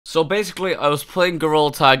So basically, I was playing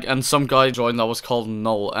Gorilla Tag and some guy joined that was called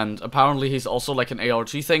Null, and apparently he's also like an ARG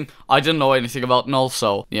thing. I didn't know anything about Null,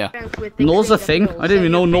 so yeah. Null's a thing? I didn't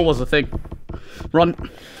even know Null was a thing. Run.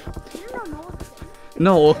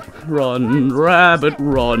 No. Run, rabbit,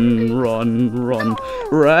 run, run, run.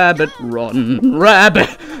 Rabbit, run, rabbit.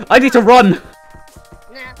 I need to run.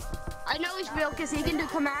 Nah, I know he's real because he can do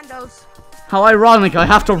commandos. How ironic, I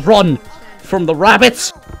have to run from the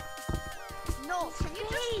rabbits.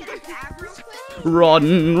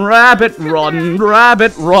 Run, rabbit, run,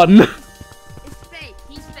 rabbit, run. It's fake.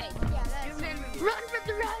 He's fake. Yeah, that's run from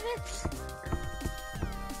the rabbits.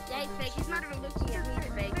 Yeah, he's fake. He's not even looking at me.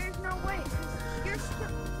 He's fake. There's no way. You're still...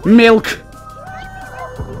 Milk.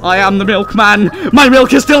 I am the milkman. My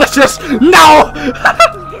milk is delicious. No.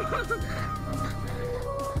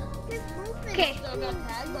 Okay.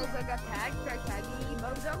 Got tagged. Try tagging me,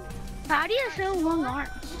 Bozo. How do you show long arms?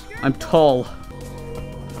 I'm tall.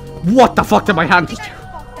 What the fuck did my hand just do?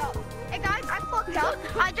 Hey guys, I fucked up.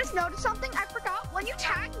 I just noticed something. I forgot when you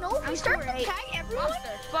tag no, you start to tag everyone.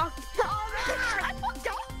 Fuck. I fucked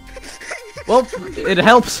up. Well, it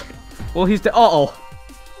helps. Well, he's the Oh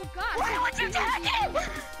god. Why would you tag him?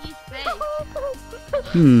 He's fake.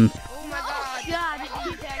 Hmm. Oh my god. God, he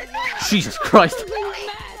tagged me. Jesus Christ. Will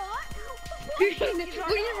you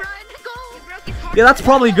run? Go. Yeah, that's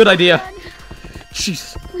probably a good idea.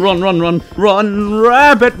 Jesus. Run, run, run. Run,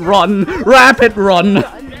 rabbit, run. Rabbit, run. Wait,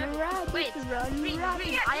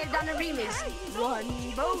 I have done a remix. Run,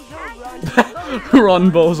 Bozo, run, Bozo.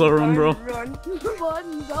 Run, Bozo, run, bro. Run,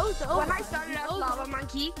 Bozo. When I started out Lava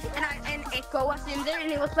Monkey and Echo was in there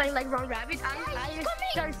and he was playing like Run Rabbit, I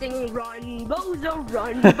started singing Run, Bozo,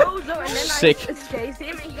 Run, Bozo, and then Sick. I chased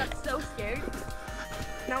him and he got so scared.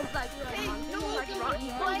 And I was like, run,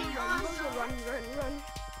 Bozo, run.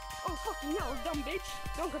 Oh fucking no, dumb bitch!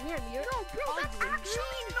 Don't come near me. You're Bro, that's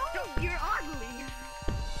actually no. You're ugly.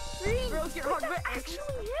 Bro, you're ugly.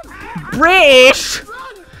 Actually, him. British!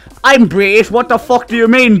 I'm British. What the fuck do you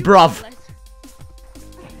mean, bruv?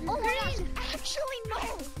 Oh my gosh, actually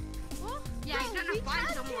no. Yeah, I'm gonna find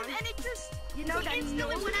someone. And it just, You know that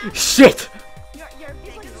instantly no. went out. Shit! You're It's like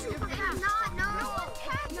fake. super fast. No one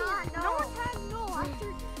tagged no. No one tagged no.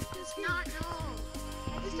 After just not no.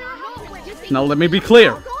 Is there a hallway? Now let me be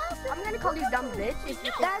clear. I'm gonna call you dumb bitch. If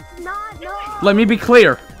you That's not no. Let me be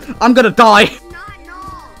clear. I'm gonna die. That's not no.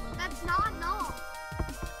 That's not no.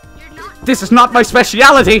 You're not. This is not my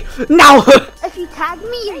speciality. Now! If you tag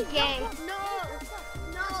me, you're gay. No.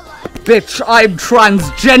 Bitch, I'm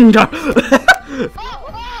transgender. Wait,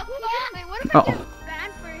 what if I Uh-oh. get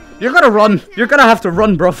banned for You're gonna run. You're gonna have to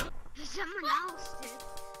run, bruv. someone else did?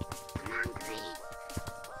 I'm hungry.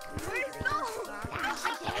 Where's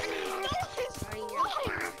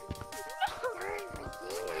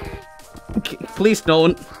Please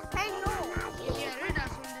don't. Hey, no.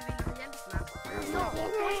 No,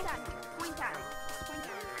 point at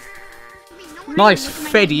it. Nice,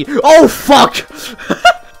 Freddy. Oh, fuck! Hey,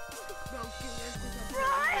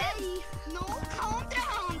 no, calm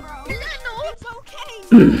down, bro. No, it's okay.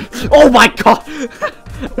 Oh my god!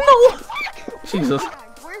 No! Jesus.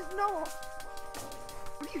 Where's Noah?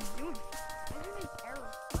 What are you doing? You're doing error.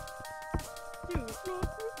 Dude, just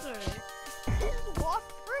walk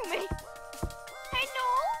through me. Hey, no.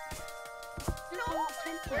 No,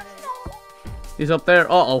 where's Noah? He's up there.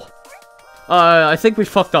 Uh-oh. I think we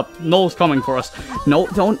fucked up. Noel's coming for us. No,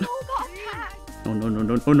 don't. Noah got tagged. No, no, no,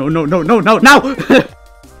 no, no, no, no, no, no, no!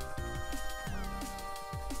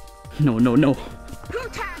 No, no, no. Who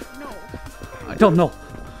tagged Noah? I don't know.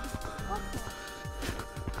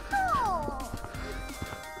 No.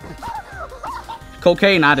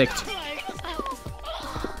 Cocaine addict.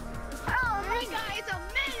 Oh my god, it's a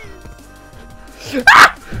miss.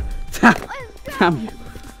 Damn you.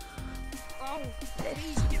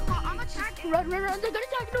 I'm attacking. Run, they're gonna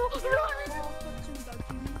attack. No, run.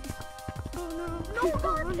 No,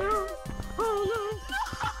 no. Oh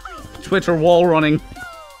Twitter wall running.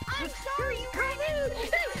 I'm sorry, you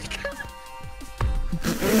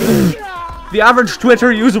The average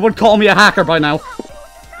Twitter user would call me a hacker by now.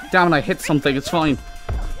 Damn it, I hit something. It's fine.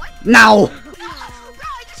 Now! Bro,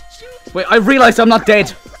 I just juked. Wait, I realized I'm not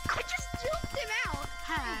dead. I just juked him out.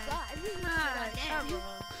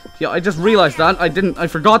 Yeah, I just realized that. I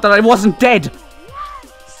forgot that I wasn't dead.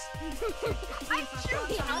 I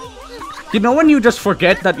juked him. You know when you just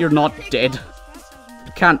forget that you're not dead?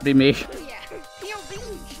 It can't be me. Yeah. You're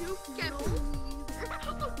being juked.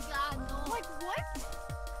 Oh god, no. Like what?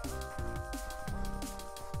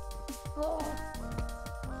 Oh.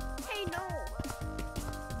 Hey, no.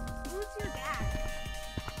 Who's your dad?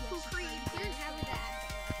 Who created? Didn't have a dad.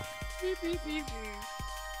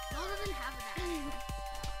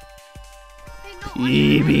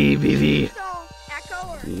 EBBV. So, Echo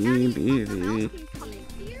or EBBV. coming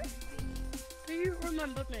here? Do you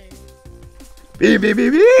remember me?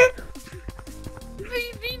 EBBV.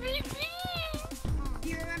 Do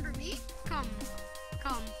you remember me? Come.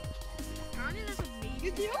 Ronnie doesn't need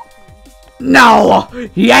You do? No!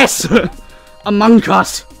 Yes! Among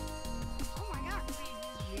Us. Oh my god.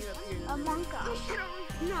 Among Us.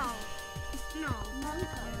 No.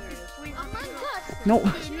 Among Us. No.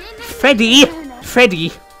 Freddy!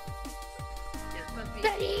 Freddy!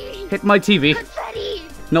 Betty. Hit my TV. Confetti.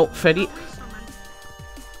 No, Freddy.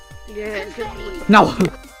 Yeah. No!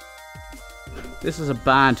 This is a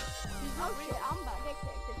bad. Oh shit, I'm back.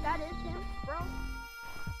 If that is him, bro.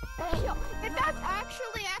 Hey, yo, if that's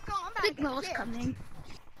actually Echo, I'm back. Signal's coming.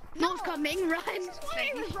 No. No's coming, run. He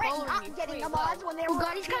was right not getting the mods when they were. Oh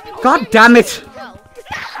god, he's coming. God damn it! Bro,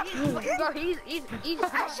 he's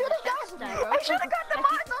I should have got the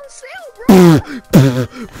mods on sale,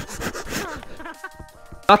 bro.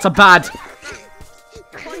 That's a bad.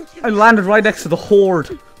 I landed right next to the horde.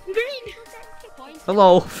 Green.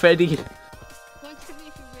 Hello, Freddy. Point to me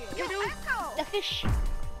if you real. Yo, Echo. The fish.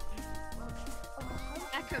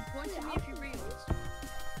 Echo, point to me if you real.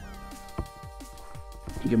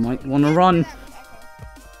 You might want to run. What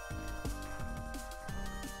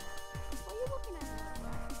are you looking at me like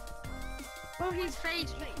that? Bro, he's fake.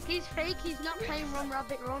 He's fake. He's not playing Run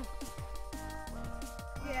Rabbit Run.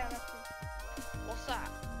 Yeah, that's true. What's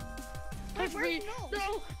that? Wait, where's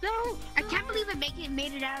Noel? No. I can't believe I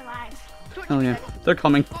made it out alive. Oh yeah, they're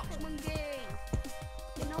coming. Boxman game.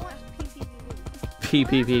 You know what?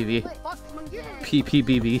 PPPV. Boxman game.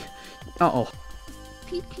 PPBB. Uh-oh.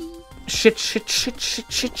 PP. Shit. Imagine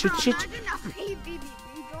a PvP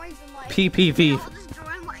joins and like. PPV. I'll just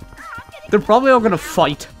join like. I'm getting They're probably all gonna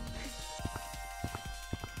fight.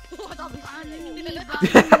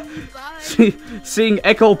 Seeing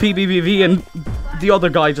Echo PPPV and the other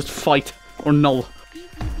guy just fight. Or null.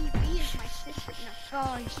 PvP is my sister. No.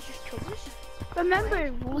 Oh, he's just killed us.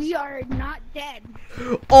 Remember, we are not dead.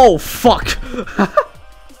 Oh, fuck! Oh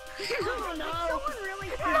no! Someone really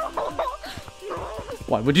no.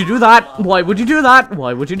 Why would you do that? Why would you do that?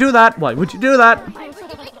 Why would you do that? Why would you do that? Oh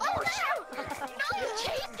shoot! No, he's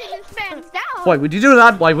chasing his fans down. Why would you do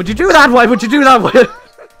that? Why would you do that? Why would you do that? No,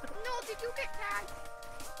 did you get tagged?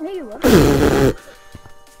 Hey, you look. Guys,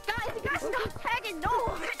 you gotta stop tagging. No.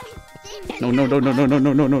 No. No. No.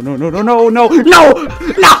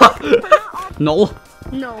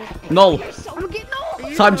 I'm getting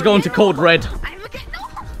no. Time to go into code red. I'm getting no.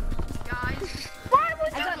 Guys, why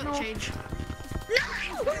was I got that no. change?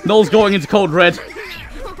 Null's going into code red.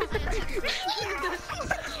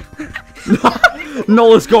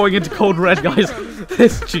 Null is going into code red, guys.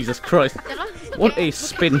 Jesus Christ. What a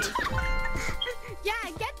spint. Yeah,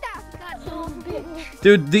 I get that. That little bitch.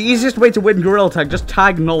 Dude, the easiest way to win Gorilla Tag, just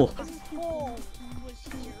tag Null. So,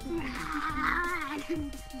 you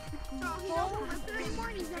know, for 3 more,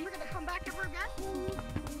 and he's never gonna come back ever again.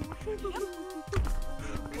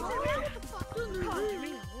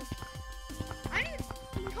 I need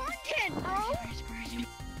content, bro.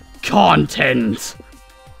 Content.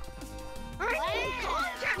 I need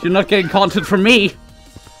content. You're not getting content from me.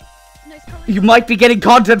 Nice color. You might be getting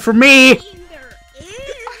content from me. There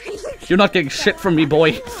is. You're not getting shit from me,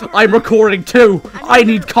 boy. I'm recording too. I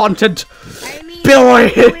need content. I mean,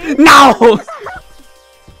 Billy, no. come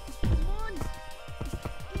on.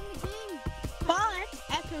 But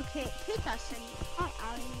Echo can't pick us anymore.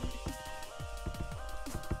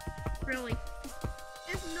 Really?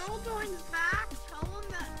 If no joins back, tell him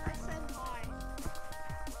that I said hi.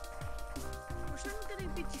 We're still gonna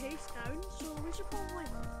be chased down, so we should probably.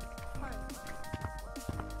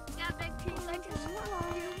 Yeah, big T. Like,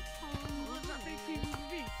 What's that big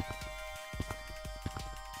PvP?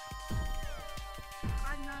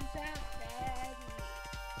 I'm not that bad.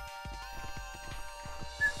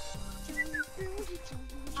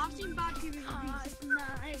 I've seen bad PvP,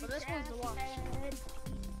 but this one's the worst.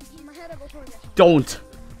 In my head, I go toward it. Don't.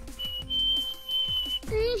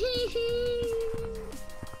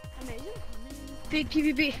 Amazing. Fake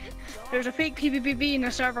PvP. There's a fake PvP in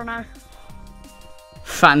the server now.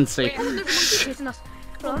 Fancy. Wait, there's a monkey chasing us.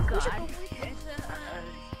 Oh god.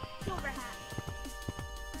 Silver hat.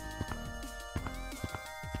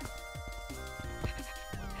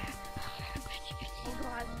 Oh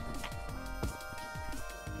god.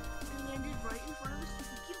 And Andrew's right in front of us.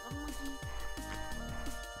 We keep on monkey.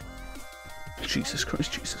 Jesus Christ,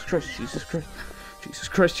 Jesus Christ, Jesus Christ. Jesus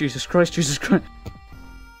Christ, Jesus Christ, Jesus Christ.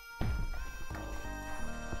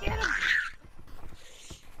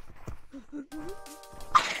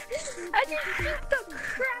 I just beat the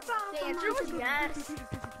crap out of answer was yes.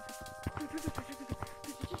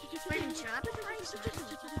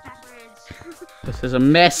 This is a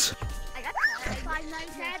mess. I got Five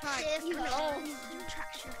Nights at Tiffany's. You know.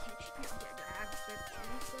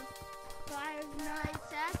 Five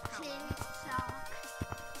Nights at Tiffany's.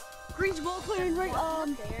 Green's ball playing right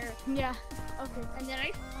there. Yeah. Okay. And then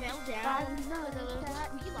I fell down with a little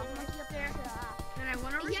sweet lava monkey up there. Then I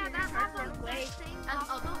went over here and tried to run away. And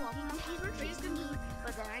all the lava monkeys were chasing me,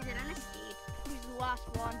 but then I didn't escape. Who's the last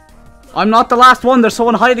one? I'm not the last one. There's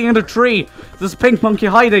someone hiding in the tree. There's a pink monkey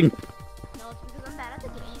hiding. No, it's because I'm bad at the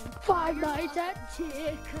game. Five Nights at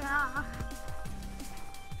Tiffany's.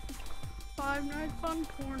 Five Nights on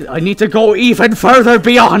Porn. I need to go even further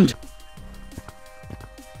beyond.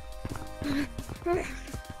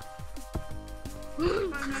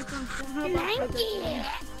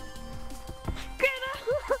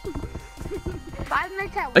 Five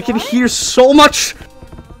Nights at I can hear so much.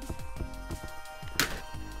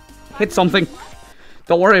 Hit something.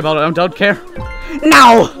 Don't worry about it. I don't care.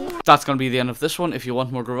 Now! That's gonna be the end of this one. If you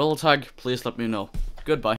want more Gorilla Tag, please let me know. Goodbye.